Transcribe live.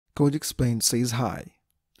Code Explained says hi.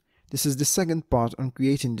 This is the second part on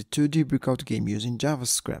creating the 2D Breakout game using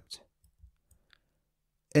JavaScript.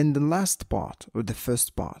 In the last part, or the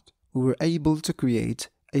first part, we were able to create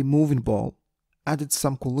a moving ball, added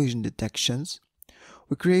some collision detections.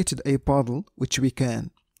 We created a puddle which we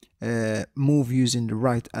can move using the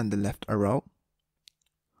right and the left arrow.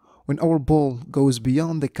 When our ball goes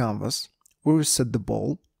beyond the canvas, we reset the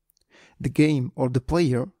ball. The game or the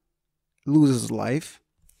player loses life.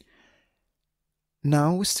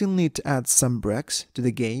 Now we still need to add some breaks to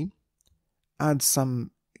the game, add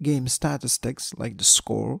some game statistics like the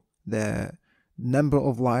score, the number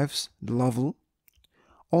of lives, the level,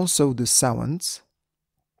 also the sounds.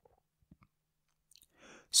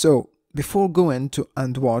 So before going to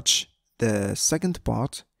and watch the second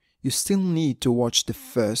part, you still need to watch the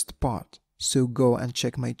first part. So go and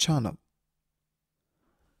check my channel.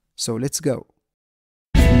 So let's go.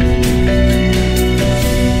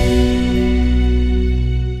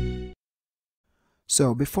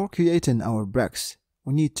 So before creating our breaks,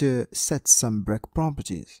 we need to set some break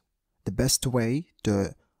properties. The best way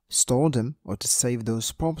to store them or to save those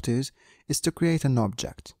properties is to create an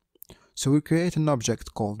object. So we create an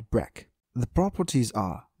object called break. The properties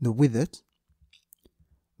are the width,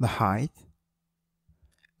 the height,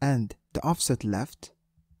 and the offset left,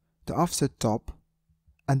 the offset top,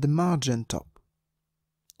 and the margin top.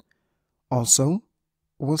 Also,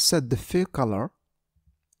 we'll set the fill color,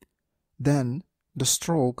 then the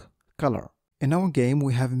stroke color. In our game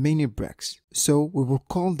we have many breaks, so we will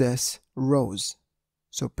call this rows.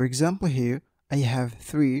 So for example here I have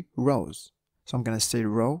 3 rows, so I'm gonna say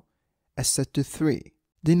row is set to 3.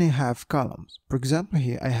 Then I have columns. For example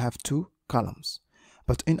here I have 2 columns,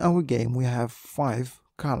 but in our game we have 5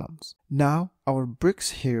 columns. Now our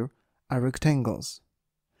bricks here are rectangles,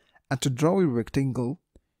 and to draw a rectangle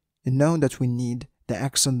you know that we need the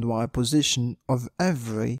X and Y position of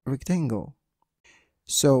every rectangle.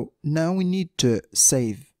 So now we need to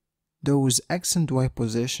save those X and Y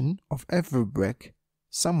position of every brick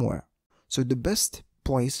somewhere. So the best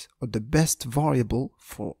place or the best variable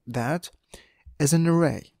for that is an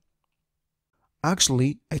array.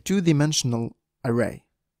 Actually, a 2-dimensional array.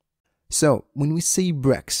 So when we say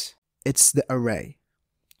bricks, it's the array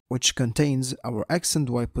which contains our X and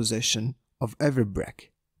Y position of every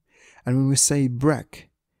brick. And when we say brick,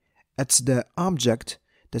 it's the object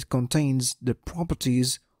that contains the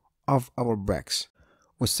properties of our bricks.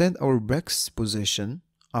 We said our bricks position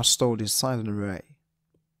are stored inside an array,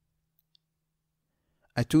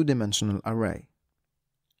 a 2-dimensional array.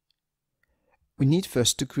 We need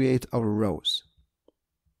first to create our rows.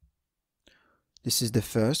 This is the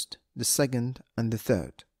first, the second, and the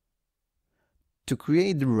third. To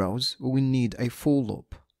create the rows, we will need a for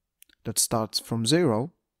loop that starts from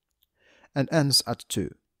 0 and ends at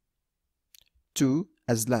 2. 2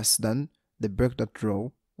 as less than the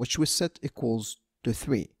break.row, which we set equals to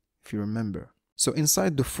 3, if you remember. So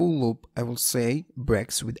inside the for loop, I will say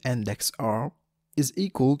breaks with index r is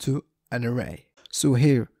equal to an array. So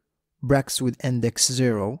here, breaks with index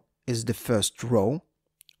 0 is the first row,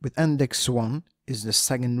 with index 1 is the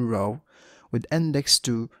second row, with index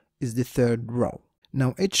 2 is the third row.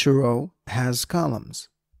 Now each row has columns.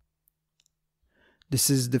 This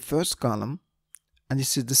is the first column, and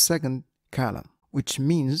this is the second column, which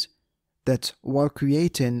means that while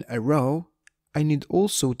creating a row, I need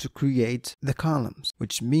also to create the columns,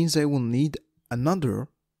 which means I will need another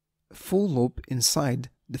for loop inside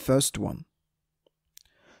the first one.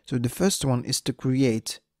 So the first one is to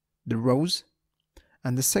create the rows,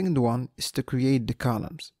 and the second one is to create the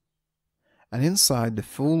columns. And inside the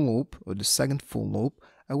for loop, or the second for loop,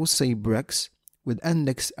 I will say breaks with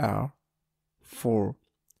index r for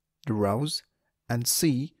the rows and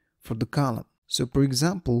c for the column. So for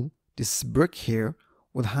example, this brick here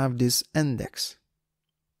will have this index.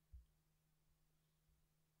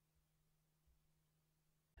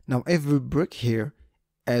 Now every brick here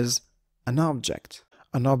is an object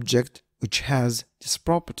which has these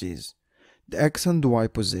properties, the X and Y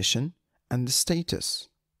position and the status.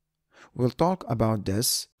 We'll talk about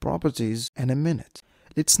these properties in a minute.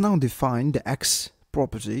 Let's now define the X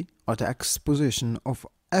property or the X position of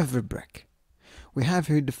every brick. We have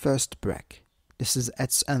here the first brick. This is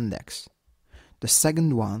its index. The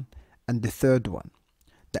second one and the third one.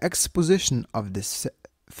 The X position of this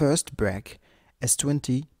first brick is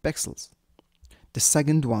 20 pixels. The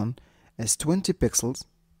second one is 20 pixels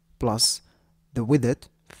plus the width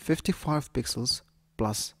 55 pixels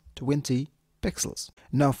plus 20 pixels.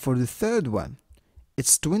 Now for the third one,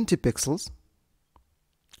 it's 20 pixels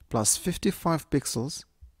plus 55 pixels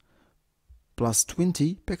plus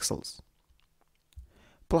 20 pixels.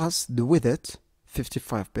 plus the width,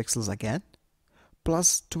 55 pixels again,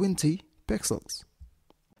 plus 20 pixels.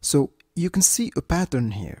 So you can see a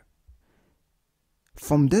pattern here.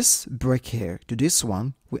 From this brick here to this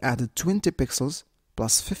one, we added 20 pixels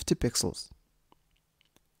plus 50 pixels.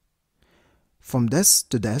 From this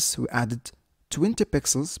to this, we added 20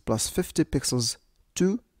 pixels plus 50 pixels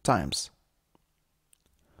 2 times.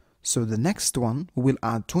 So the next one, we will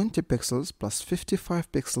add 20 pixels plus 55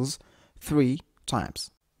 pixels 3 times.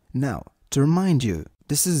 Now, to remind you,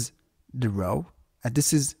 this is the row and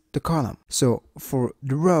this is the column. So for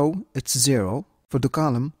the row, it's 0. For the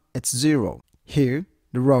column, it's 0. Here,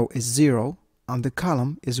 the row is 0 and the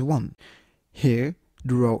column is 1. Here,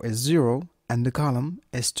 the row is 0 and the column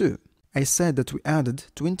is 2. I said that we added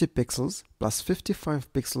 20 pixels plus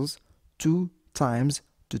 55 pixels 2 times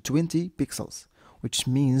to 20 pixels, which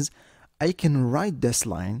means I can write this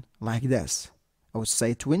line like this. I would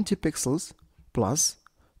say 20 pixels plus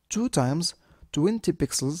 2 times 20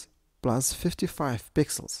 pixels plus 55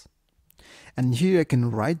 pixels. And here I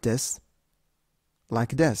can write this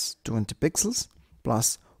like this, 20 pixels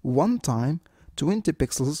plus 1 time 20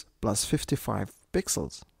 pixels plus 55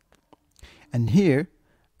 pixels. And here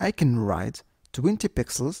I can write 20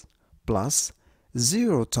 pixels plus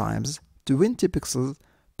 0 times 20 pixels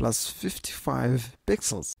plus 55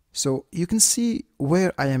 pixels. So you can see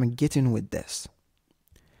where I am getting with this.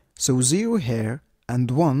 So 0 here and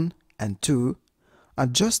 1 and 2 are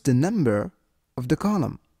just the number of the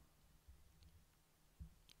column.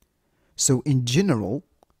 So in general,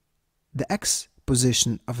 the x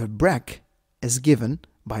position of a brick is given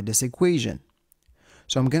by this equation.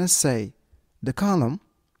 So I'm going to say the column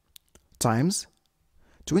times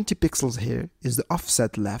 20 pixels here is the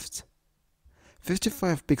offset left,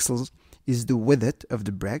 55 pixels is the width of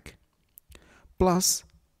the brick, plus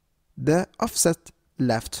the offset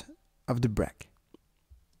left of the brick.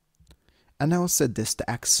 And I will set this the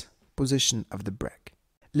x position of the brick.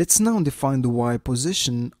 Let's now define the y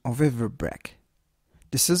position of every brick.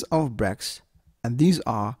 This is our bricks and these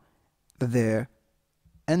are their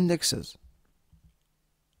indexes.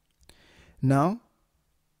 Now,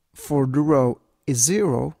 for the row is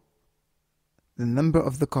 0, the number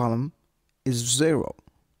of the column is 0.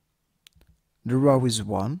 The row is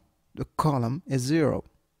 1, the column is 0.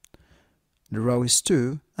 The row is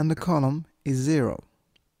 2 and the column is 0.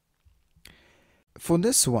 For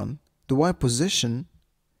this one, the y position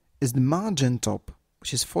is the margin top,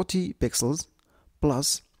 which is 40 pixels,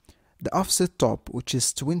 plus the offset top, which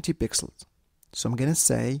is 20 pixels. So I'm going to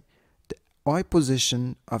say the y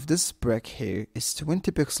position of this brick here is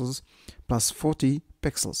 20 pixels plus 40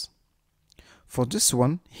 pixels. For this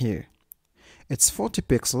one here, it's 40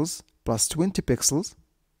 pixels plus 20 pixels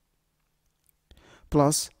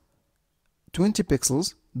plus 20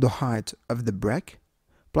 pixels, the height of the brick,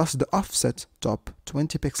 plus the offset top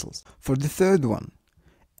 20 pixels. For the third one,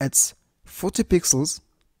 it's 40 pixels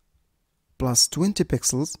plus 20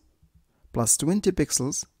 pixels plus 20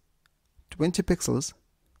 pixels, 20 pixels,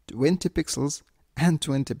 20 pixels, and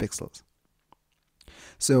 20 pixels.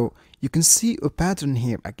 So you can see a pattern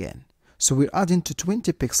here again. So we're adding to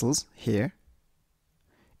 20 pixels here,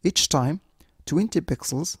 each time 20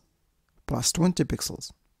 pixels plus 20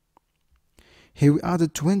 pixels. Here we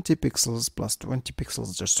added 20 pixels plus 20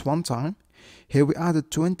 pixels just one time. Here we added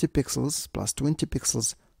 20 pixels plus 20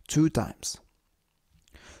 pixels 2 times.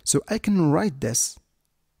 So I can write this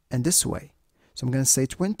in this way. So I'm going to say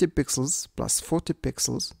 20 pixels plus 40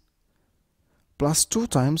 pixels plus 2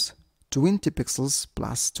 times 20 pixels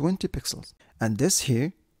plus 20 pixels. And this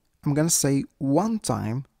here, I'm going to say 1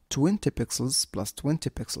 time 20 pixels plus 20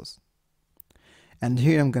 pixels. And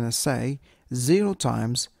here I'm going to say 0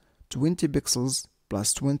 times 20 pixels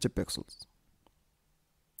plus 20 pixels.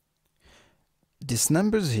 These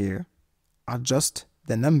numbers here are just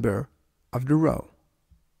the number of the row.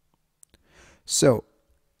 So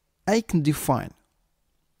I can define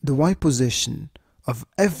the y position of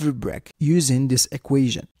every brick using this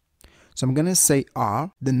equation. So I'm going to say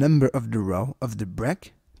r, the number of the row of the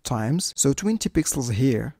brick, times, so 20 pixels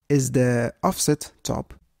here is the offset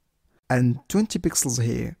top and 20 pixels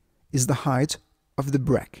here is the height of the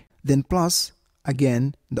brick. Then plus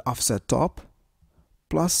again the offset top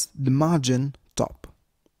plus the margin top.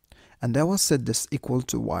 And I will set this equal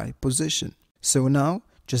to y position. So now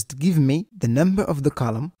just give me the number of the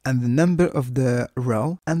column and the number of the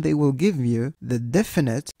row and they will give you the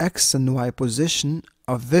definite x and y position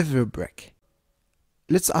of every brick.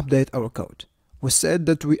 Let's update our code. We said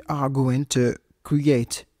that we are going to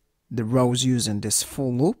create the rows using this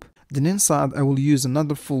for loop. Then inside I will use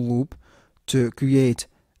another for loop to create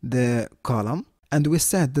the column. And we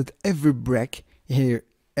said that every brick here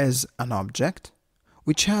is an object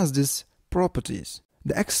which has these properties.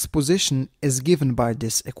 The x position is given by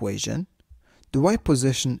this equation, the y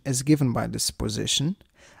position is given by this position,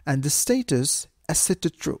 and the status is set to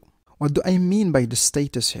true. What do I mean by the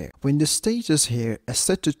status here? When the status here is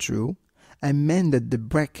set to true, I mean that the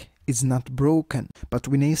break is not broken. But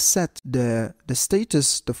when I set the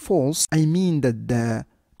status to false, I mean that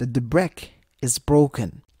the break is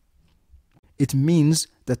broken. It means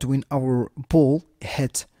that when our ball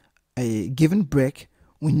hit a given break,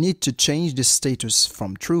 we need to change the status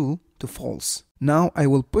from true to false. Now I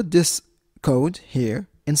will put this code here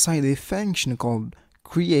inside a function called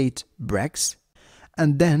create breaks,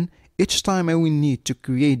 and then each time I will need to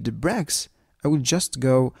create the breaks, I will just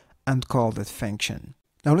go and call that function.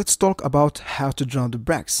 Now let's talk about how to draw the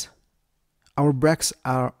breaks. Our breaks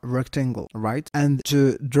are rectangle, right? And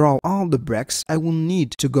to draw all the breaks, I will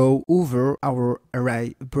need to go over our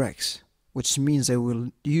array breaks, which means I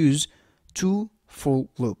will use 2 for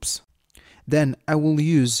loops. Then I will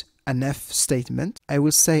use an if statement. I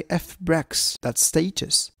will say if breaks that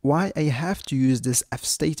status. Why I have to use this if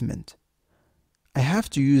statement? I have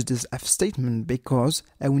to use this if statement because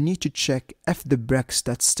I will need to check if the breaks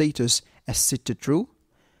that status is set to true,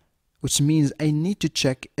 which means I need to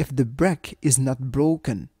check if the break is not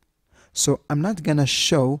broken. So I'm not gonna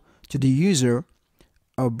show to the user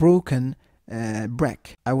a broken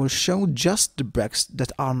break. I will show just the breaks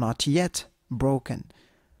that are not yet broken.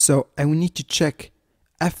 So I will need to check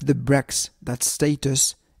if the breaks that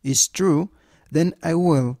status is true. Then I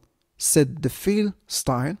will set the fill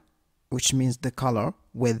style, which means the color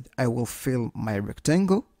with I will fill my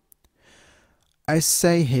rectangle. I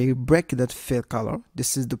say here break that fill color.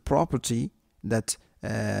 This is the property that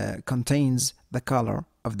contains the color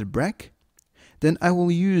of the break. Then I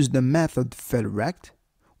will use the method fillRect,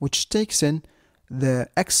 which takes in the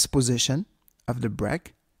x position of the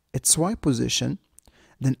break, its y position,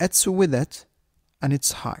 then its width and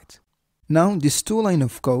its height. Now these 2 lines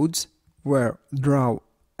of codes were draw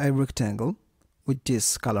a rectangle with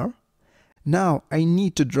this color. Now I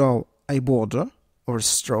need to draw a border or a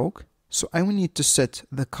stroke, so I will need to set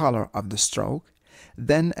the color of the stroke.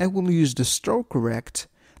 Then I will use the stroke rect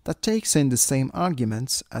that takes in the same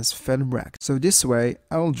arguments as fill rect. So this way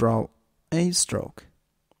I will draw a stroke.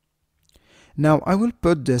 Now I will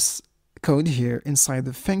put this code here inside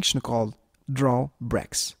the function called draw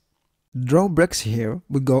breaks. Draw breaks here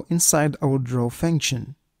will go inside our draw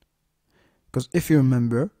function. Because if you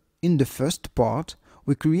remember, in the first part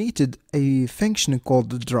we created a function called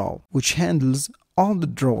the draw, which handles all the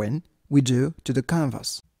drawing we do to the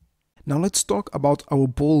canvas. Now let's talk about our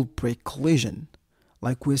ball break collision,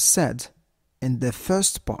 like we said in the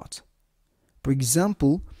first part. For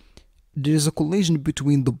example, there is a collision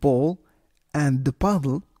between the ball and the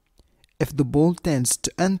puddle if the ball tends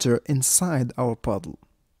to enter inside our puddle.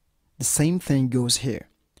 The same thing goes here.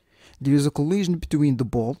 There is a collision between the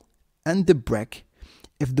ball and the break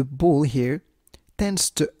if the ball here tends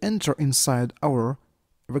to enter inside our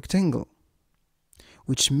rectangle,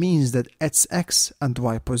 which means that its x and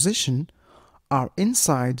y position are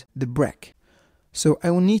inside the break. So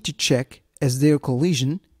I will need to check is there a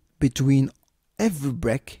collision between every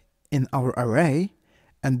break in our array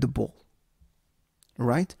and the ball,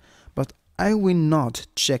 right? But I will not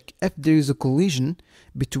check if there is a collision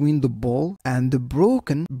between the ball and the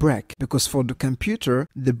broken break, because for the computer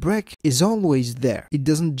the break is always there. It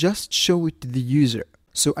doesn't just show it to the user.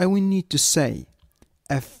 So I will need to say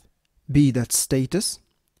if b.status,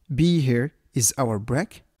 b here is our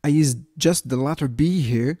break. I use just the letter b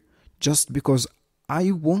here just because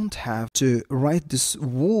I won't have to write this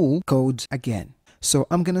whole code again. So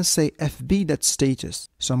I'm gonna say fb.status.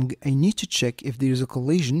 So I need to check if there is a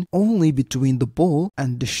collision only between the ball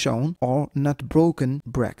and the shown or not broken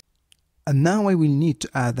break. And now I will need to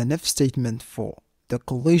add an if statement for the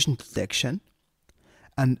collision detection.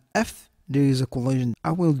 And if there is a collision,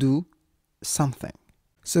 I will do something.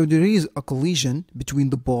 So there is a collision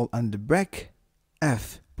between the ball and the break.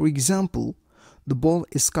 If, for example, the ball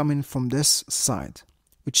is coming from this side,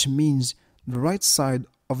 which means the right side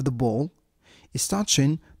of the ball is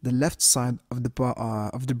touching the left side of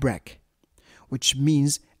the break, which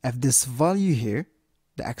means if this value here,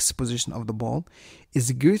 the x position of the ball,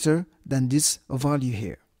 is greater than this value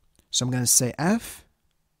here. So I'm going to say if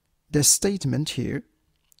the statement here,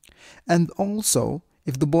 and also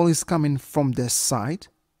if the ball is coming from this side,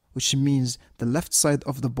 which means the left side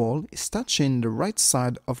of the ball is touching the right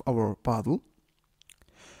side of our paddle,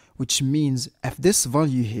 which means if this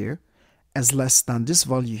value here is less than this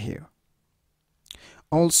value here.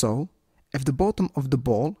 Also, if the bottom of the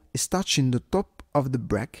ball is touching the top of the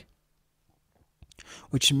break,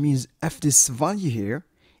 which means if this value here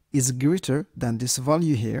is greater than this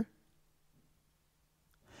value here,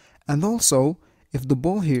 and also if the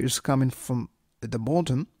ball here is coming from the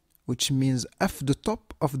bottom, which means if the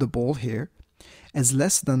top of the ball here is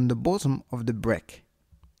less than the bottom of the brick.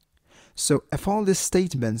 So if all these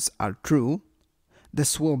statements are true,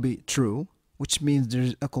 this will be true, which means there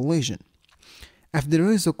is a collision. If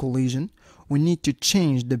there is a collision, we need to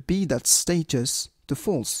change the b.status to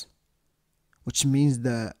false, which means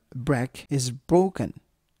the brick is broken.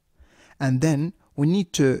 And then we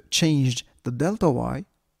need to change the delta y,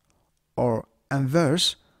 or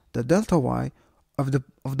inverse the delta y of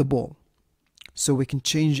the ball, so we can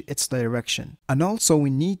change its direction. And also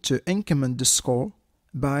we need to increment the score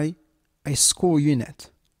by a score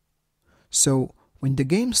unit. So when the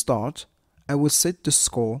game starts, I will set the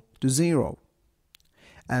score to 0.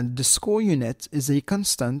 And the score unit is a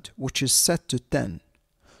constant which is set to 10.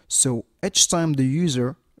 So each time the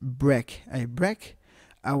user break a brick,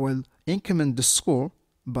 I will increment the score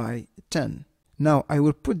by 10. Now I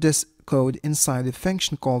will put this code inside a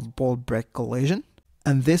function called ball break collision,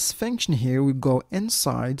 and this function here will go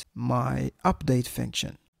inside my update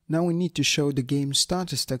function. Now we need to show the game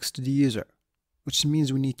statistics to the user, which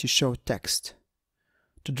means we need to show text.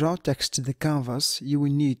 To draw text to the canvas, you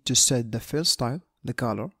will need to set the fill style, the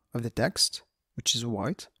color of the text, which is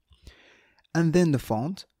white, and then the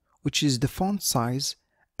font, which is the font size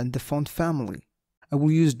and the font family. I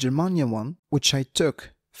will use Germania one, which I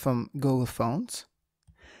took from Google Fonts,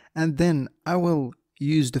 and then I will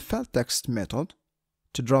use the fill text method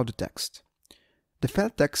to draw the text. The fill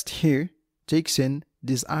text here takes in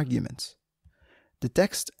these arguments: the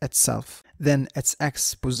text itself, then its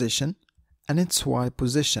X position and its Y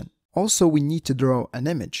position. Also we need to draw an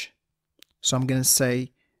image. So I'm going to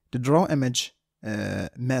say the draw image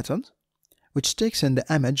method, which takes in the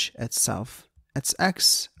image itself, its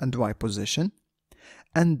X and Y position,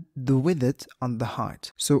 and the width and the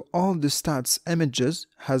height. So all the stats images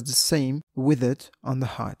has the same width and the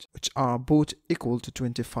height, which are both equal to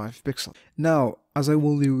 25 pixels. Now, as I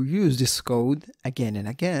will reuse this code again and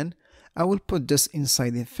again, I will put this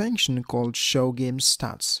inside a function called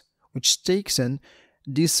showGameStats, which takes in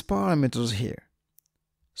these parameters here.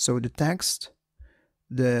 So the text,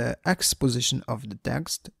 the X position of the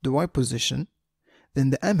text, the Y position, then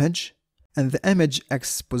the image, and the image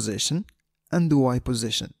X position, and the Y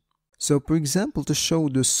position. So for example, to show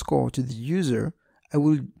the score to the user, I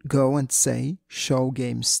will go and say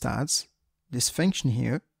showGameStats, this function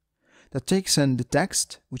here, that takes in the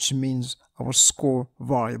text, which means our score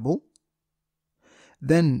variable.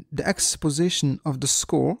 Then the X position of the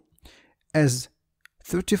score is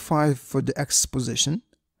 35 for the X position,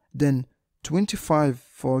 then 25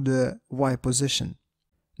 for the Y position.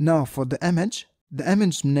 Now for the image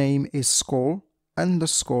name is score_image,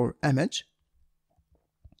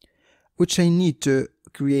 which I need to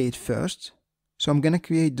create first. So I'm going to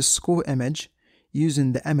create the score image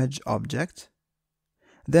using the image object.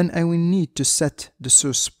 Then I will need to set the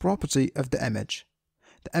source property of the image.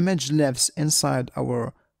 The image lives inside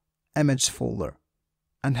our image folder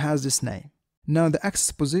and has this name. Now the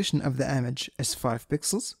X position of the image is 5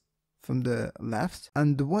 pixels from the left,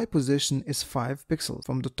 and the Y position is 5 pixels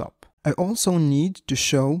from the top. I also need to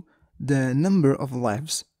show the number of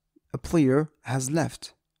lives a player has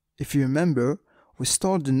left. If you remember, we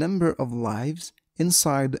stored the number of lives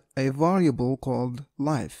inside a variable called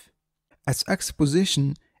life. Its X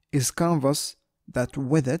position is canvas that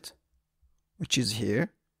width, which is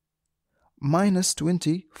here, minus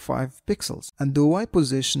 25 pixels, and the Y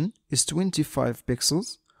position is 25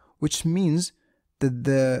 pixels, which means that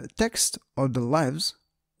the text or the lives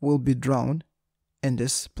will be drawn in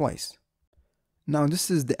this place. Now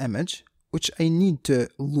this is the image, which I need to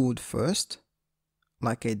load first,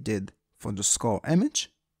 like I did for the score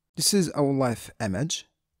image. This is our live image.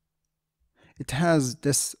 It has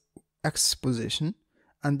this X position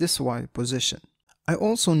and this Y position. I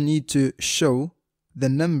also need to show the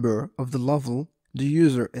number of the level the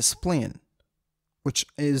user is playing, which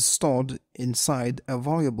is stored inside a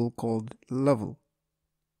variable called level.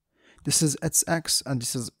 This is its X and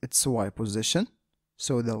this is its Y position.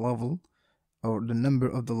 So the level or the number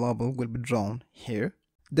of the level will be drawn here.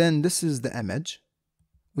 Then this is the image,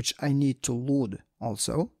 which I need to load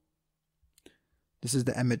also. This is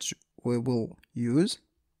the image we will use.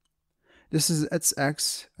 This is its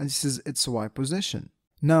X and this is its Y position.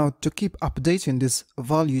 Now to keep updating these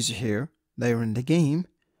values here that are in the game,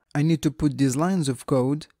 I need to put these lines of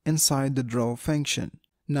code inside the draw function.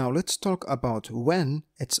 Now let's talk about when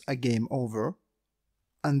it's a game over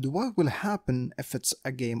and what will happen if it's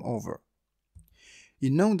a game over.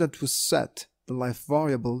 You know that we set the life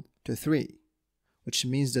variable to 3, which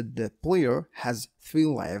means that the player has 3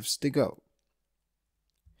 lives to go.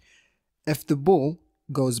 If the ball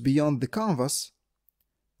goes beyond the canvas,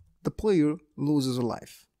 the player loses a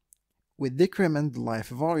life. We decrement the life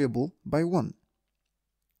variable by 1.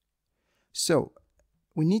 So,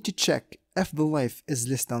 we need to check if the life is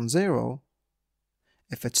less than 0.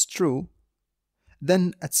 If it's true,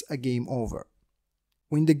 then it's a game over.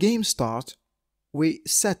 When the game starts, we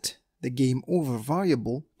set the game over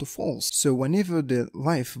variable to false. So whenever the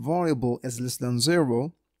life variable is less than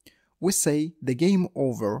 0, we say the game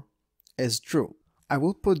over is true. I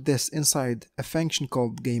will put this inside a function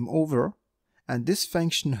called game over, and this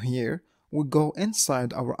function here will go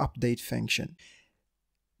inside our update function.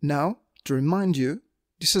 Now, to remind you,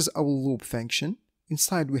 this is our loop function.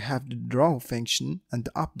 Inside we have the draw function and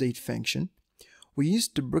the update function. We use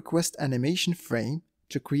the request animation frame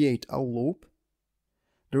to create a loop.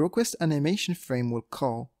 The request animation frame will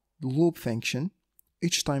call the loop function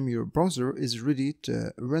each time your browser is ready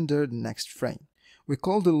to render the next frame. We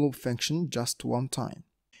call the loop function just one time.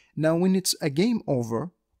 Now when it's a game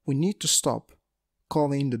over, we need to stop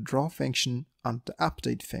calling the draw function and the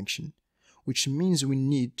update function, which means we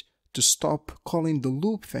need to stop calling the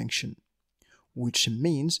loop function, which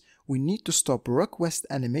means we need to stop request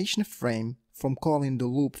animation frame from calling the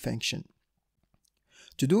loop function.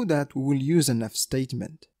 To do that, we will use an if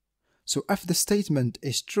statement. So if the statement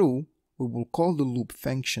is true, we will call the loop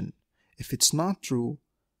function. If it's not true,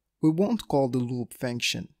 we won't call the loop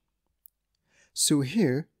function. So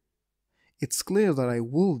here, it's clear that I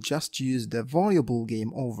will just use the variable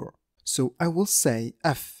game over. So I will say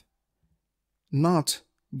if not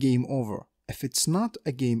game over. If it's not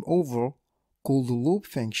a game over, call the loop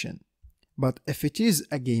function. But if it is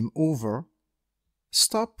a game over,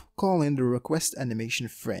 stop calling the request animation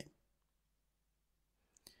frame.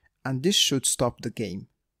 And this should stop the game.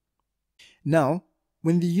 Now,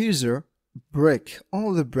 when the user breaks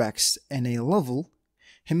all the breaks in a level,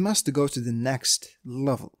 he must go to the next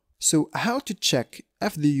level. So how to check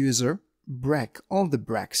if the user breaks all the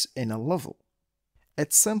breaks in a level?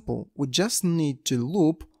 It's simple. We just need to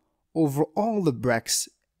loop over all the breaks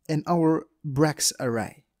in our breaks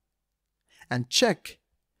array and check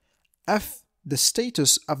if the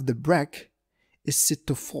status of the break is set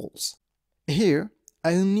to false. Here,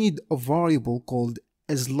 I need a variable called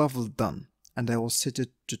isLevelDone, and I will set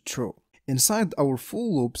it to true. Inside our for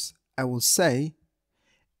loops, I will say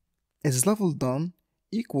isLevelDone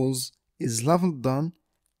equals isLevelDone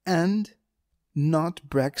and not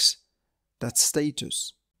breaks that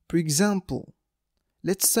status. For example,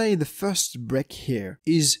 let's say the first break here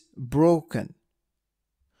is broken.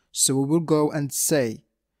 So we will go and say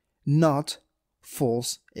not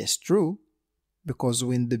false is true, because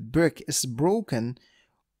when the break is broken,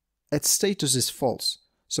 its status is false.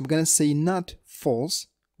 So I'm going to say not false,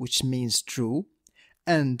 which means true,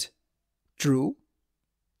 and true.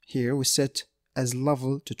 Here we set as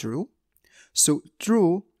level to true. So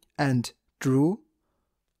true and true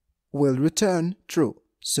will return true.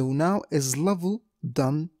 So now is level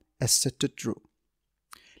done as set to true.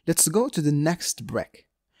 Let's go to the next break.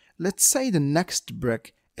 Let's say the next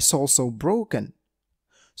break is also broken.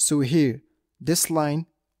 So here, this line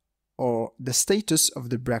or the status of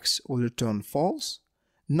the breaks will return false,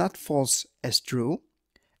 not false as true,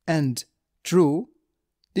 and true,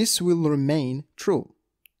 this will remain true.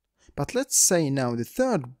 But let's say now the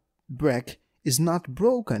third break is not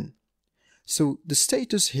broken. So the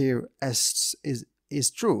status here is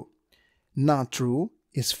true, not true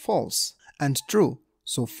is false, and true.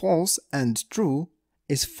 So false and true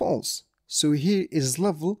is false. So here is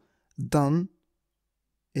level done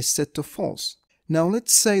is set to false. Now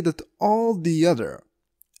let's say that all the other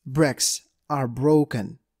breaks are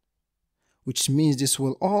broken, which means this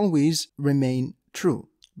will always remain true,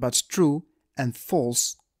 but true and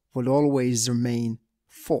false will always remain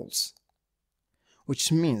false.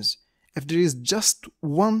 Which means if there is just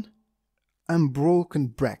one unbroken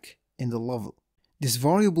break in the level, this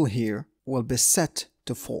variable here will be set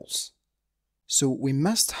to false. So we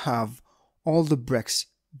must have all the breaks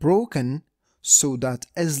broken so that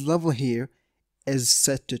isLevel here is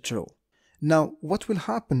set to true. Now what will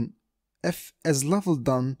happen if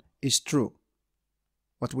isLevelDone is true?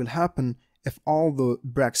 What will happen if all the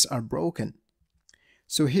breaks are broken?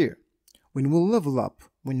 So here, when we level up,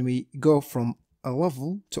 when we go from a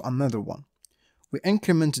level to another one, we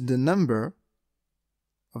increment the number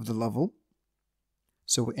of the level.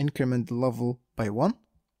 So we increment the level by 1.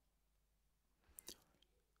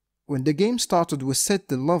 When the game started, we set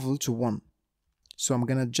the level to 1. So I'm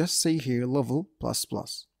gonna just say here level plus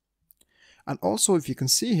plus. And also, if you can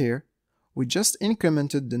see here, we just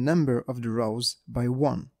incremented the number of the rows by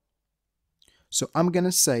 1. So I'm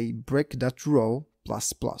gonna say break.row++.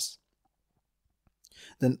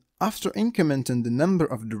 Then after incrementing the number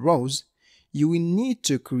of the rows, you will need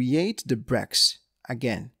to create the breaks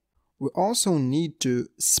again. We also need to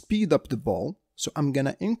speed up the ball, so I'm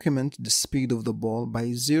gonna increment the speed of the ball by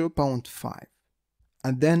 0.5.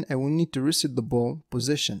 And then I will need to reset the ball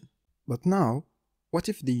position. But now, what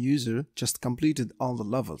if the user just completed all the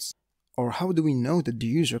levels? Or how do we know that the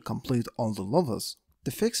user completed all the levels?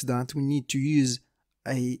 To fix that, we need to use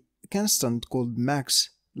a constant called max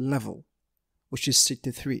level, which is set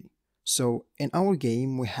to 3. So in our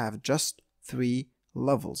game, we have just 3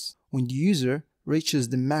 levels. When the user reaches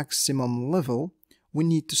the maximum level, we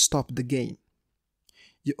need to stop the game.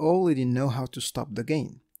 You already know how to stop the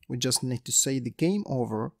game. We just need to say the game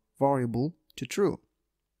over variable to true.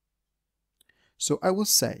 So I will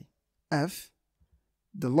say f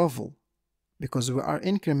the level, because we are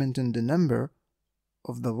incrementing the number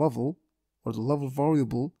of the level or the level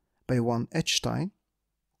variable by 1 each time.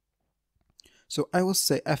 So I will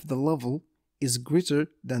say if the level is greater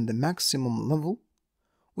than the maximum level,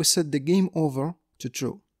 we set the game over to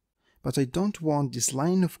true. But I don't want this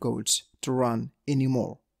line of codes to run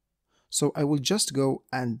anymore. So I will just go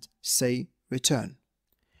and say return.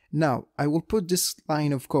 Now I will put this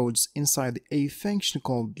line of codes inside a function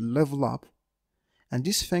called level up, and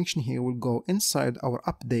this function here will go inside our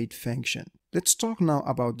update function. Let's talk now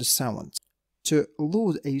about the sounds. To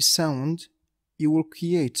load a sound, you will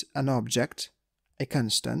create an object, a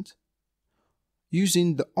constant,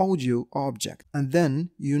 using the audio object, and then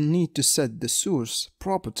you need to set the source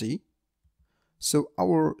property. So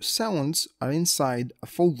our sounds are inside a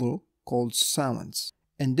folder called sounds.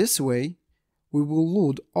 In this way, we will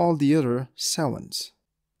load all the other sounds.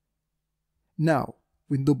 Now,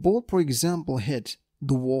 when the ball, for example, hit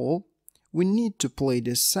the wall, we need to play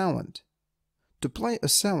this sound. To play a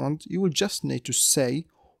sound, you will just need to say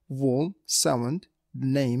wall sound, the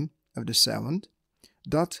name of the sound,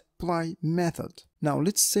 dot play method. Now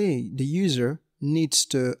let's say the user needs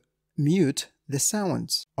to mute the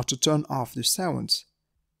sounds or to turn off the sounds.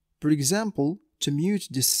 For example, to mute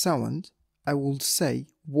this sound, I will say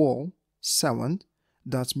wall sound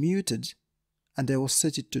dot muted, and I will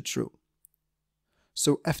set it to true.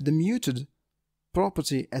 So if the muted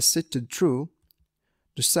property is set to true,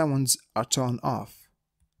 the sounds are turned off.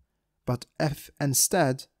 But if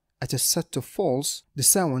instead it is set to false, the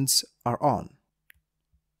sounds are on.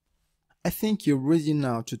 I think you're ready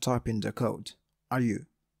now to type in the code, are you?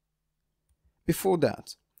 Before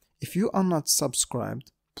that, if you are not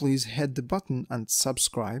subscribed, please hit the button and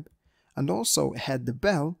subscribe, and also hit the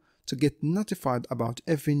bell to get notified about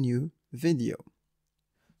every new video.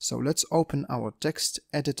 So let's open our text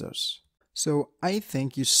editors. So I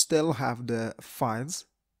think you still have the files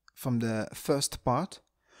from the first part,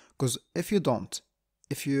 because if you don't,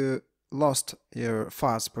 if you lost your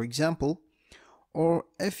files, for example, or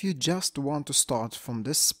if you just want to start from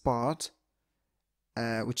this part,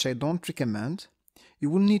 which I don't recommend, you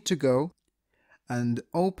will need to go and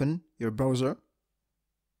open your browser,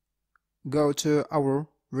 go to our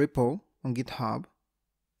repo on GitHub,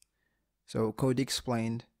 so code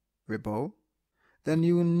explained repo, then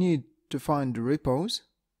you will need to find the repos,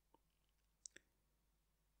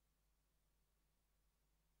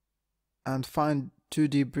 and find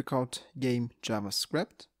 2D Breakout game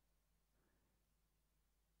JavaScript.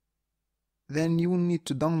 Then you will need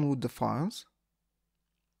to download the files.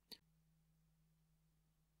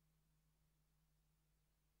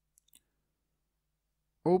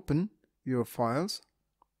 Open your files.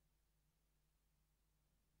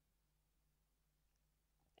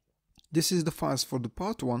 This is the files for the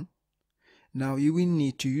part 1. Now you will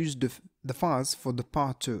need to use the files for the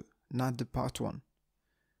part 2, not the part 1.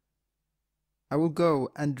 I will go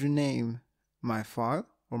and rename my file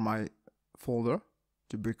or my folder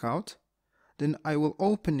to Breakout. Then I will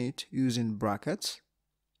open it using brackets,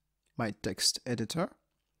 my text editor.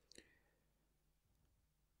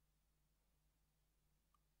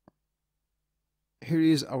 Here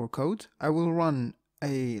is our code. I will run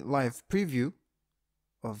a live preview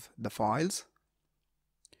of the files.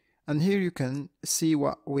 And here you can see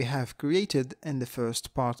what we have created in the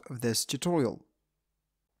first part of this tutorial.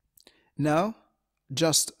 Now,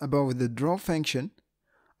 just above the draw function,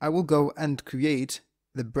 I will go and create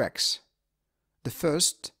the breaks. The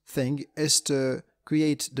first thing is to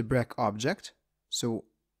create the break object. So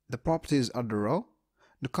the properties are the row,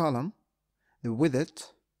 the column, the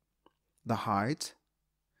width, the height,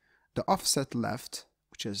 the offset left,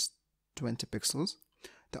 which is 20 pixels,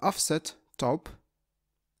 the offset top,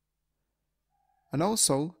 and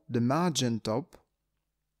also the margin top,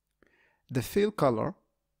 the fill color,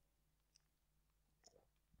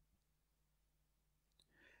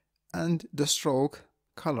 and the stroke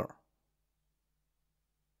color.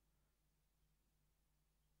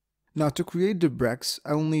 Now to create the breaks,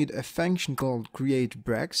 I will need a function called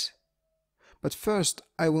createBreaks. But first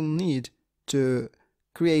I will need to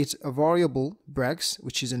create a variable breaks,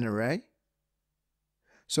 which is an array.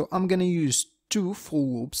 So I'm gonna use two for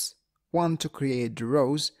loops, one to create the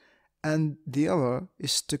rows and the other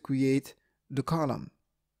is to create the column.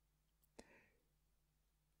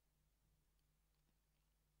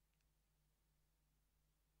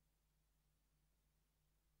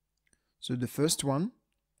 So the first one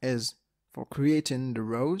is for creating the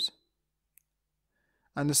rows,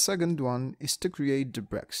 and the second one is to create the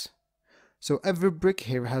breaks. So every brick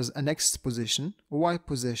here has an X position, a Y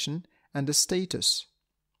position, and a status,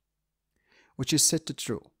 which is set to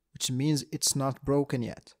true, which means it's not broken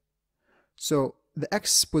yet. So the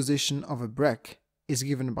X position of a brick is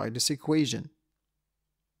given by this equation.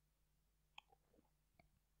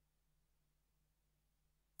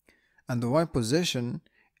 And the Y position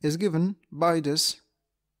is given by this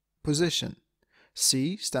position.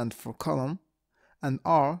 C stands for column and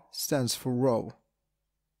R stands for row.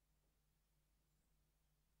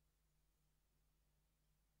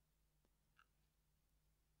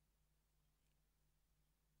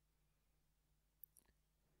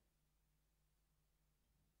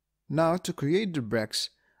 Now to create the breaks,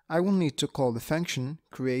 I will need to call the function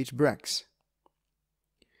createBreaks.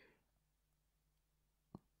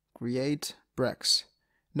 createBreaks.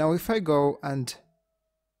 Now if I go and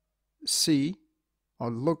see or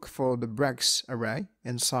look for the breaks array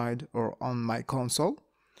inside or on my console,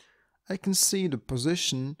 I can see the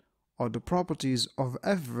position or the properties of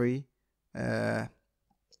every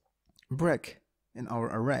brick in our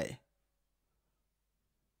array.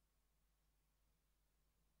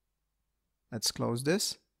 Let's close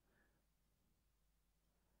this.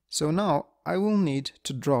 So now I will need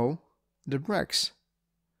to draw the breaks.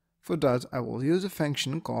 For that I will use a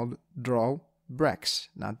function called drawBreaks,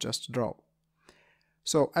 not just draw.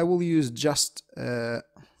 So I will use just the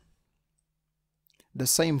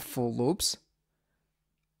same for loops,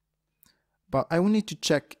 but I will need to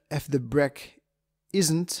check if the break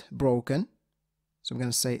isn't broken. So I'm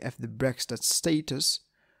going to say if the breaks.status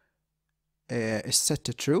is set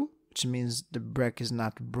to true, which means the break is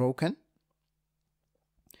not broken.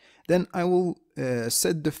 Then I will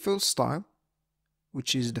set the fill style,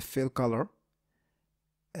 which is the fill color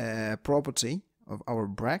property of our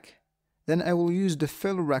break. Then I will use the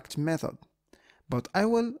fillRect method, but I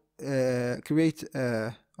will create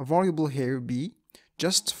a variable here b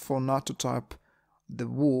just for not to type the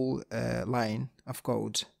whole line of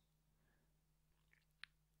code.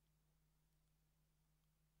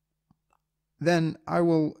 Then I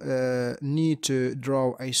will need to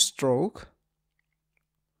draw a stroke.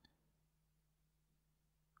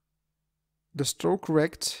 The stroke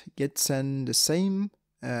rect gets in the same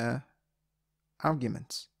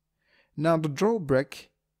arguments. Now the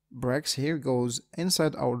drawBreaks here goes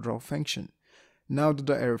inside our draw function. Now that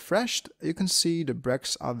I refreshed, you can see the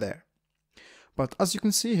breaks are there. But as you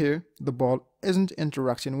can see here, the ball isn't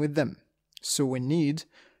interacting with them. So we need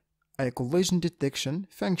a collision detection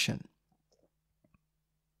function.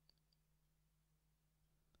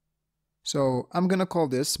 So I'm gonna call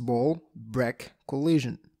this ball break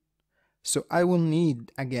collision. So I will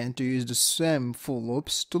need again to use the same for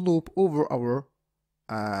loops to loop over our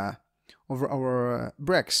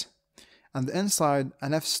breaks, and inside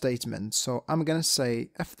an if statement. So I'm gonna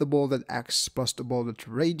say if the ball.x plus the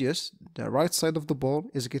ball.radius, the right side of the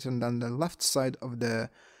ball is greater than the left side of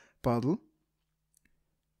the paddle,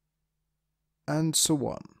 and so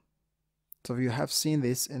on. So you have seen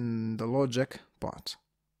this in the logic part.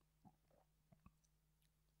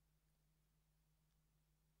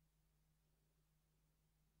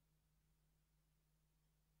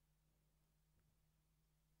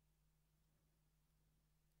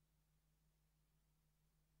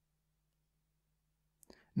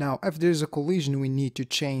 Now, if there is a collision, we need to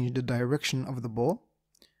change the direction of the ball.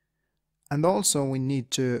 And also we need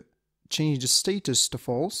to change the status to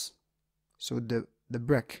false. So the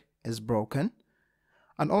break is broken.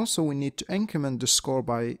 And also we need to increment the score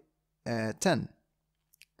by 10.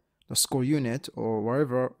 The score unit, or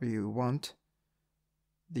wherever you want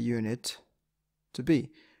the unit to be.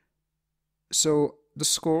 So the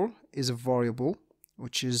score is a variable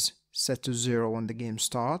which is set to 0 when the game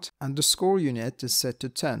starts, and the score unit is set to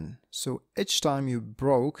 10. So each time you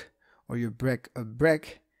broke or you break a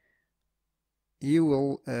break, you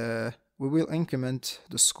will we will increment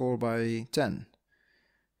the score by 10.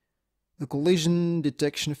 the collision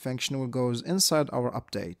detection function will go inside our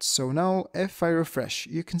update. So now if I refresh,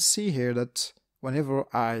 you can see here that whenever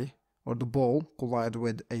I or the ball collide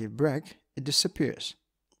with a brick, it disappears.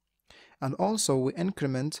 And also we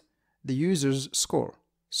increment the user's score.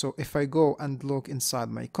 So if I go and look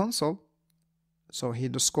inside my console, so here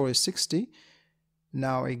the score is 60.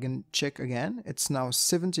 Now I can check again, it's now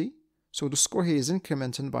 70. So the score here is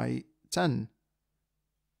incremented by 10.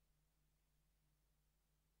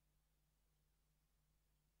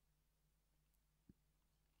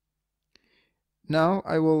 Now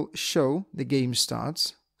I will show the game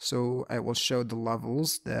starts. So I will show the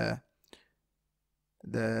levels, the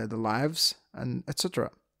lives, and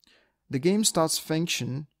etc. The game starts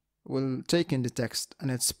function will take in the text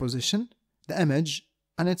and its position, the image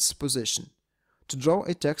and its position. To draw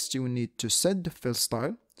a text, you will need to set the fill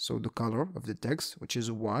style, so the color of the text, which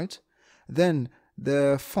is white. Then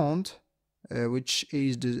the font, which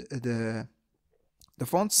is the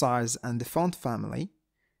font size and the font family.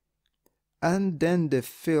 And then the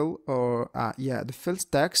fill the fill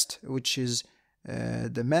text, which is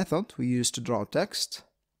the method we use to draw text.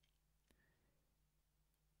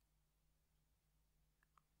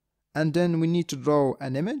 And then we need to draw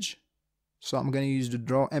an image. So I'm going to use the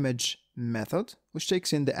draw image method, which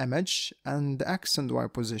takes in the image and the X and Y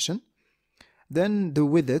position. Then the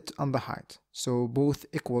width and the height. So both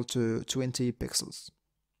equal to 20 pixels.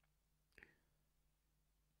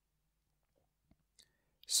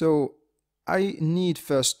 So I need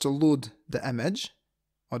first to load the image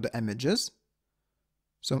or the images.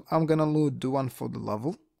 So I'm gonna load the one for the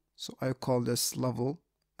level. So I call this level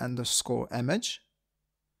underscore image.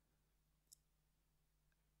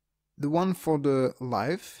 The one for the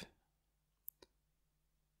live.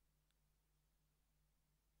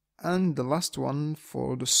 And the last one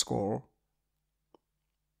for the score.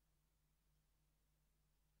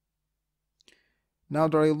 Now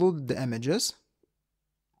that I load the images,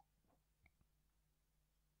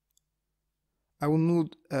 I will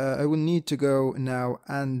need to go now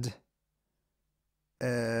and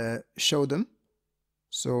show them.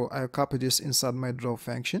 So I'll copy this inside my draw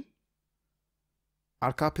function.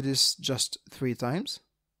 I'll copy this just 3 times.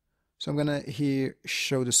 So I'm gonna here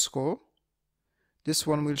show the score. This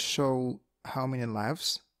one will show how many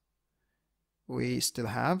lives we still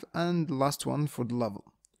have, and the last one for the level.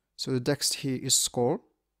 So the text here is score,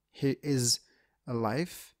 here is a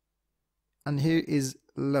life, and here is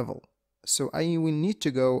level. So I will need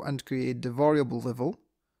to go and create the variable level,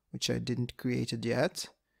 which I didn't create yet.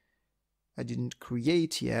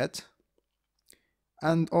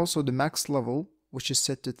 And also the max level, which is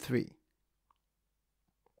set to 3.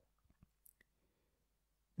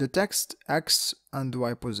 The text X and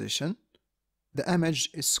Y position. The image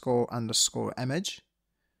is score underscore image.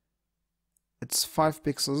 It's 5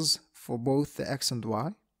 pixels for both the X and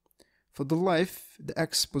Y. For the life, the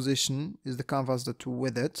X position is the canvas that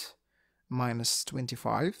with it, minus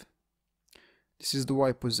 25. This is the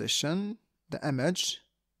Y position, the image,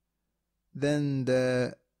 then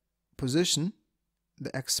the position,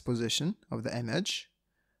 the X position of the image,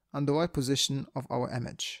 and the Y position of our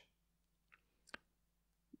image.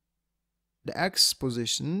 The X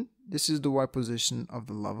position, this is the Y position of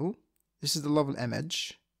the level, this is the level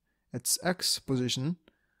image, its X position,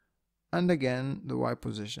 and again the Y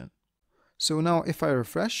position. So now if I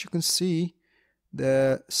refresh, you can see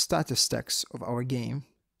the statistics of our game.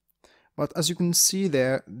 But as you can see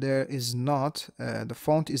there is not, the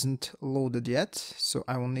font isn't loaded yet, so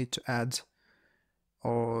I will need to add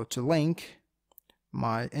or to link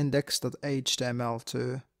my index.html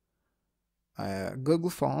to Google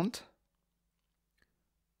font,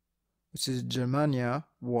 which is Germania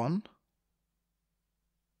 1.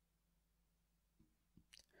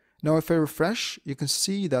 Now if I refresh, you can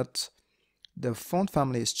see that the font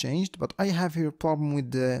family is changed, but I have here a problem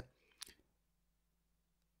with the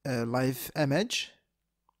live image.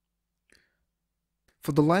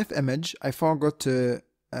 For the live image, I forgot to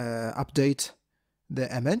update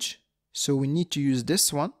the image, so we need to use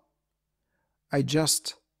this one. I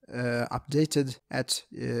just updated it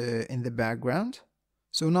in the background.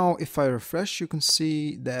 So now if I refresh, you can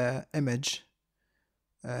see the image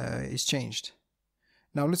is changed.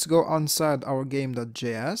 Now let's go inside our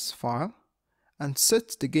game.js file and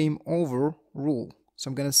set the game over rule. So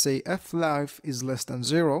I'm gonna say if live is less than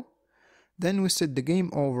 0, then we set the game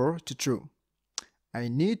over to true. I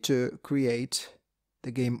need to create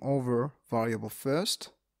the game over variable first.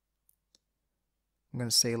 I'm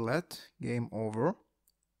gonna say let game over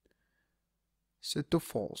set to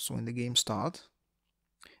false when the game starts.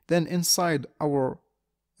 Then inside our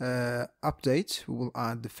update, we will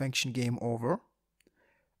add the function game over.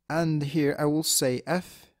 and here I will say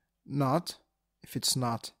if not, if it's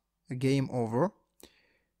not a game over,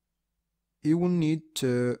 you will need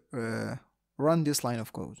to run this line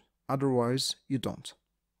of code, otherwise you don't.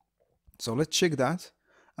 So let's check that.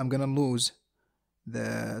 I'm gonna lose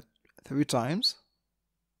the 3 times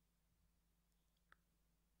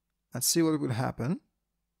and see what will happen.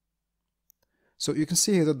 So you can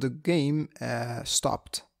see here that the game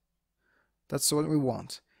stopped. That's what we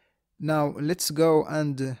want. Now let's go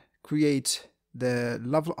and create the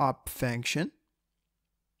level up function.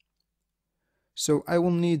 So I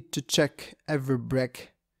will need to check every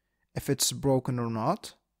brick if it's broken or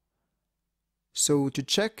not. So to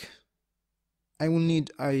check, I will need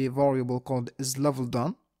a variable called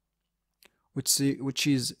isLevelDone, which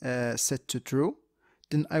is set to true.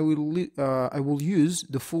 Then I will use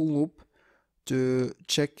the for loop to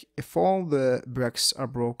check if all the bricks are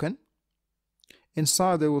broken.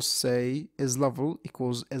 Inside I will say isLevel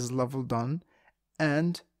equals isLevelDone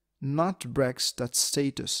and not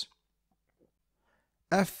bricks.status.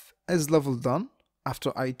 If isLevelDone,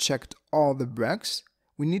 after I checked all the bricks,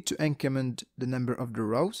 we need to increment the number of the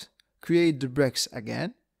rows, create the bricks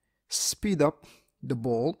again, speed up the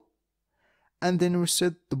ball, and then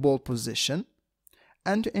reset the ball position,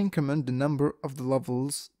 and increment the number of the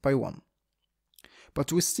levels by 1.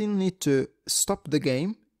 But we still need to stop the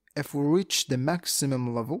game if we reach the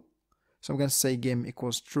maximum level. So I'm going to say game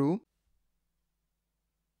equals true.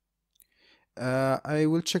 I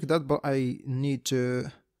will check that, but I need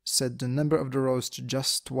to set the number of the rows to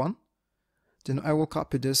just 1. Then I will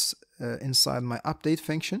copy this inside my update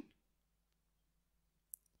function.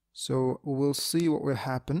 So we'll see what will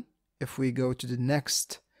happen if we go to the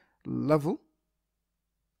next level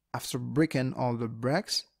after breaking all the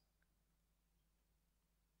bricks.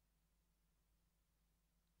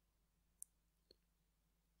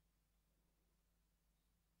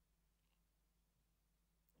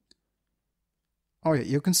 Oh yeah,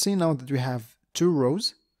 you can see now that we have 2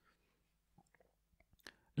 rows.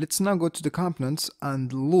 Let's now go to the components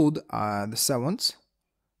and load the sequence.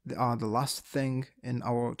 They are the last thing in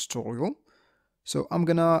our tutorial. So I'm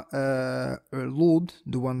gonna load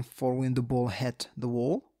the one for when the ball hit the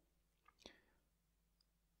wall.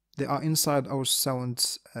 They are inside our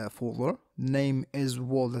sequence folder. Name is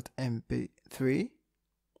wall.mp3.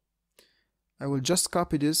 I will just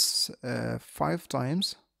copy this 5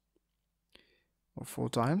 times or 4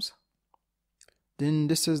 times. Then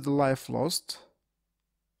this is the life lost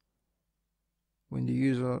when the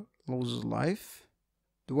user loses life.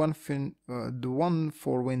 The one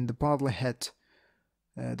for when the paddle hit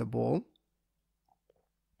the ball.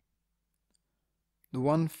 The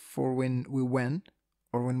one for when we win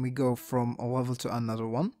or when we go from a level to another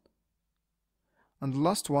one. And the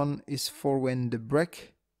last one is for when the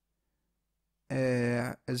brick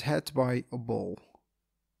is hit by a ball.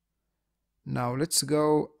 Now let's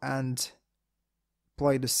go and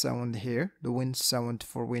play the sound here, the win sound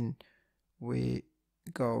for when we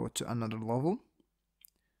go to another level.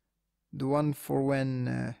 The one for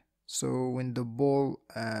when so when the ball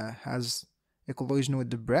has a collision with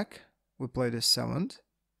the brick, we play this sound.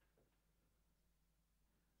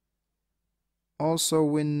 Also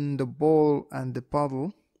when the ball and the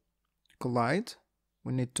paddle collide,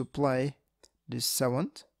 we need to play this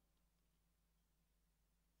sound.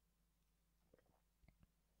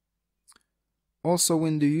 Also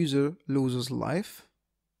when the user loses life.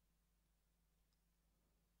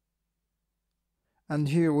 And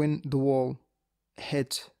here when the wall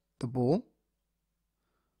hit the ball.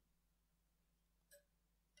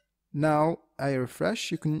 Now I refresh,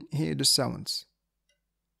 you can hear the sounds.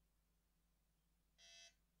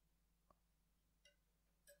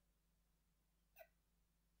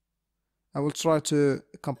 I will try to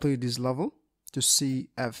complete this level to see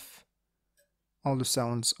if all the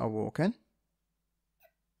sounds are working.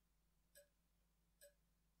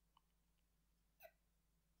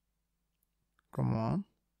 Come on.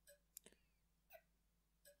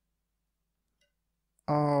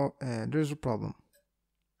 Oh, there's a problem.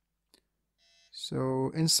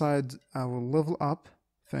 So inside our level up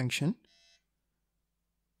function,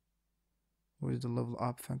 where is the level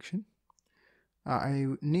up function? I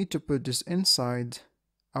need to put this inside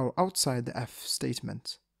or outside the if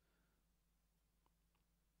statement.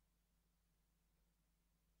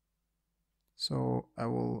 So I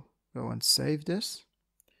will go and save this.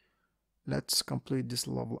 Let's complete this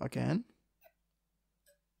level again.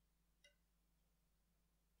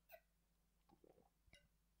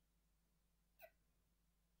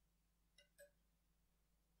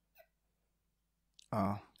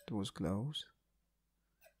 Ah, it was close.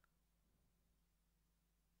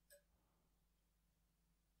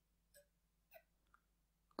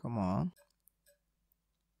 Come on.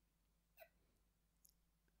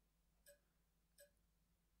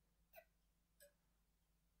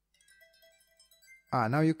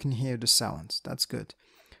 Now you can hear the sounds. That's good.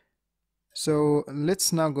 So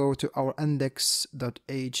let's now go to our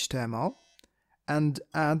index.html and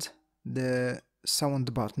add the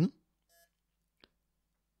sound button.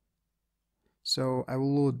 So I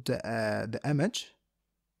will load the image,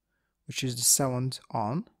 which is the sound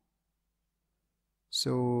on.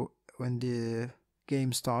 So when the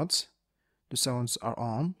game starts, the sounds are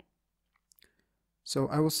on. So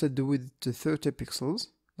I will set the width to 30 pixels,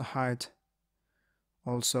 the height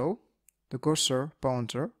also, the cursor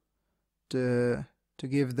pointer to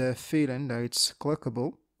give the feeling that it's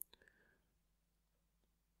clickable.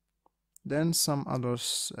 Then some other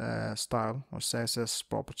style or CSS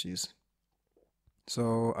properties.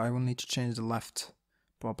 So I will need to change the left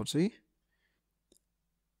property.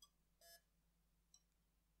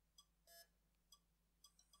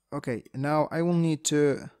 Okay, now I will need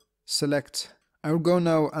to select. I will go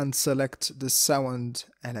now and select the sound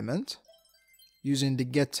element using the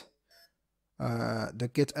get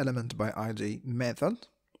element by ID method.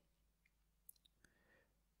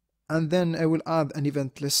 And then I will add an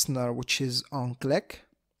event listener, which is on click.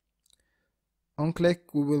 On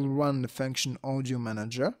click, we will run the function audio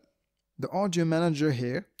manager. The audio manager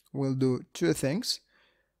here will do two things.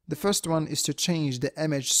 The first one is to change the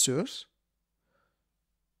image source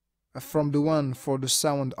from the one for the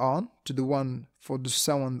sound on to the one for the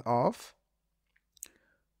sound off,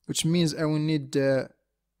 which means I will need the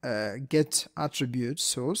get attribute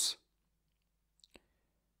source,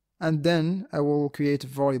 and then I will create a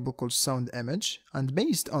variable called sound image, and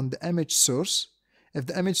based on the image source, if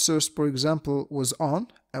the image source, for example, was on,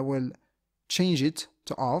 I will change it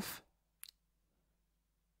to off,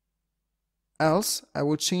 else I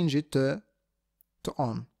will change it to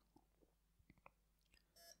on.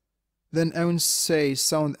 Then I will say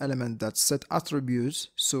sound element that set attribute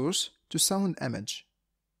source to sound image.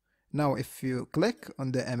 Now if you click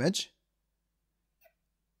on the image,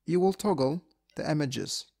 you will toggle the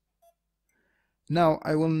images. Now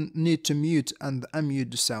I will need to mute and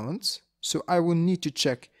unmute the sounds, so I will need to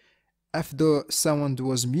check if the sound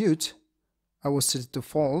was mute, I will set it to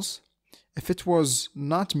false. If it was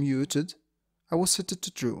not muted, I will set it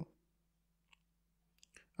to true.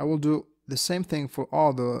 I will do the same thing for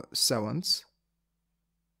all the sounds.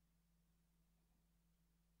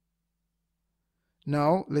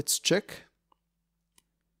 Now let's check.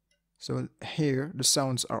 So here the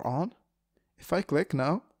sounds are on. If I click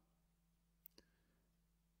now,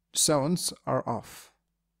 the sounds are off.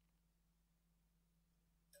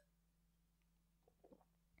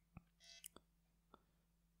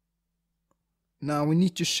 Now we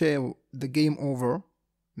need to share the game over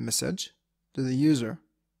message to the user.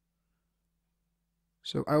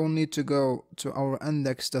 So I will need to go to our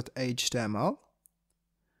index.html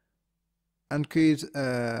and create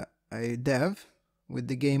a div with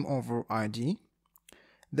the game over ID.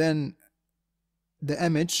 Then the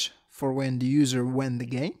image for when the user win the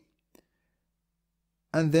game,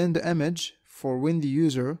 and then the image for when the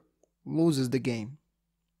user loses the game,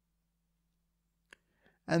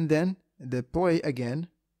 and then the play again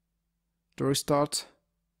to restart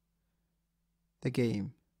the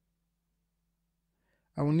game.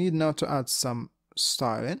 I will need now to add some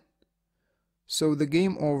styling. So the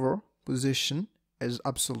game over position is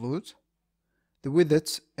absolute. The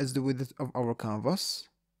width is the width of our canvas.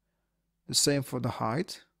 The same for the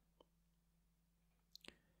height.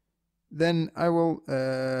 Then I will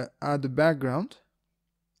add the background,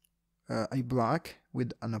 a black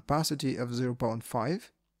with an opacity of 0.5.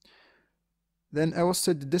 Then I will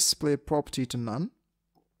set the display property to none,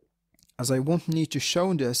 as I won't need to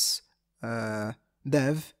show this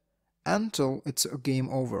div until it's a game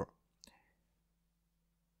over.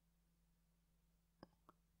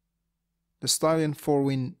 The styling for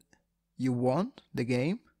when you won the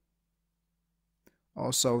game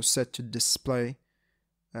also set to display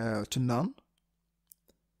to none.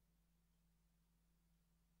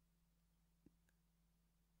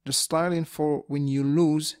 The styling for when you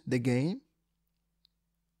lose the game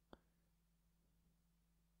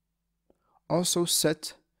also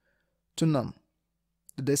set to none.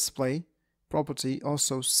 The display property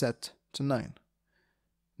also set to 9.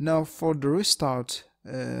 Now for the restart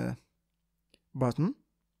button,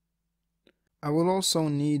 I will also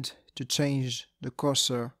need to change the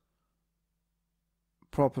cursor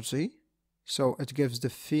property so it gives the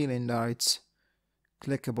feeling that it's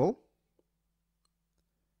clickable.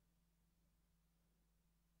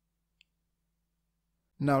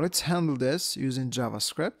 Now let's handle this using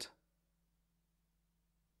JavaScript.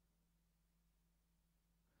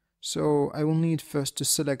 So I will need first to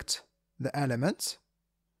select the element.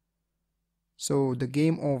 So the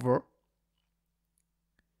game over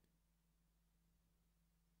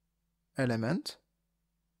element.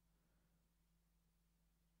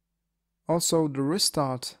 Also the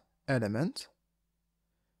restart element.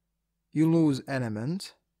 You lose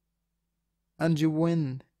element. And you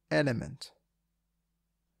win element.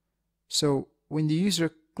 So when the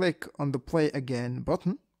user click on the play again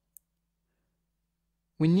button,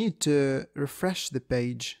 we need to refresh the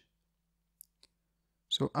page.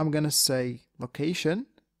 So I'm gonna say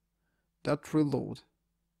location.reload.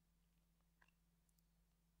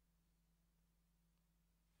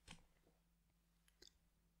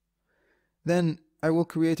 Then I will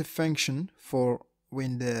create a function for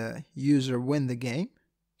when the user win the game.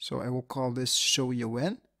 So I will call this show you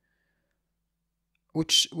win,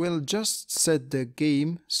 which will just set the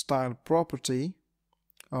game style property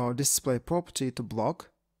or display property to block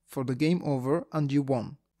for the game over and you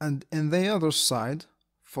won. And in the other side,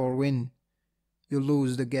 for when you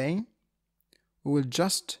lose the game, we will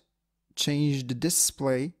just change the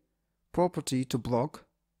display property to block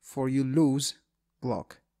for you lose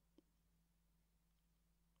block.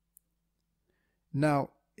 Now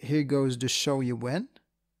here goes the show you win,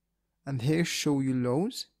 and here show you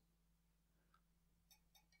lose.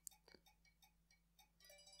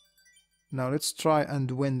 Now let's try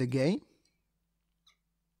and win the game.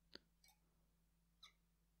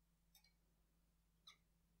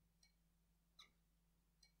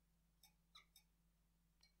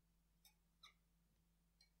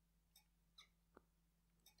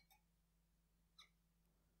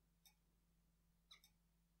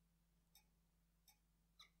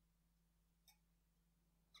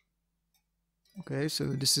 Okay, so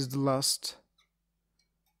this is the last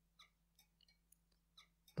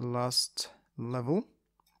level.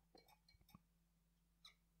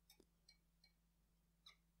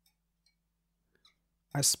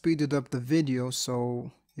 I speeded up the video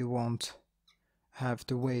so you won't have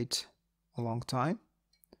to wait a long time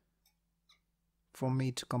for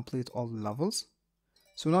me to complete all the levels.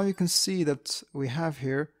 So now you can see that we have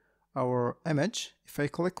here our image. If I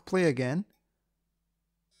click play again,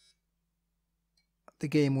 the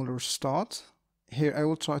game will restart. Here I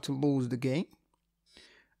will try to lose the game,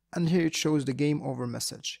 and here it shows the game over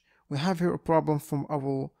message. We have here a problem from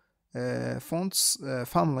our fonts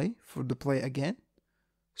family for the play again.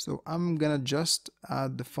 So I'm gonna just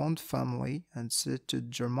add the font family and set to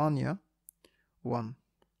Germania 1.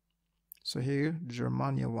 So here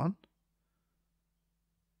Germania 1.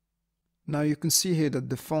 Now you can see here that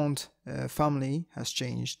the font family has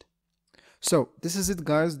changed. So this is it,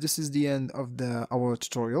 guys. This is the end of our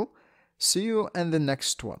tutorial. See you in the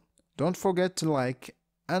next one. Don't forget to like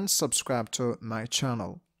and subscribe to my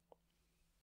channel.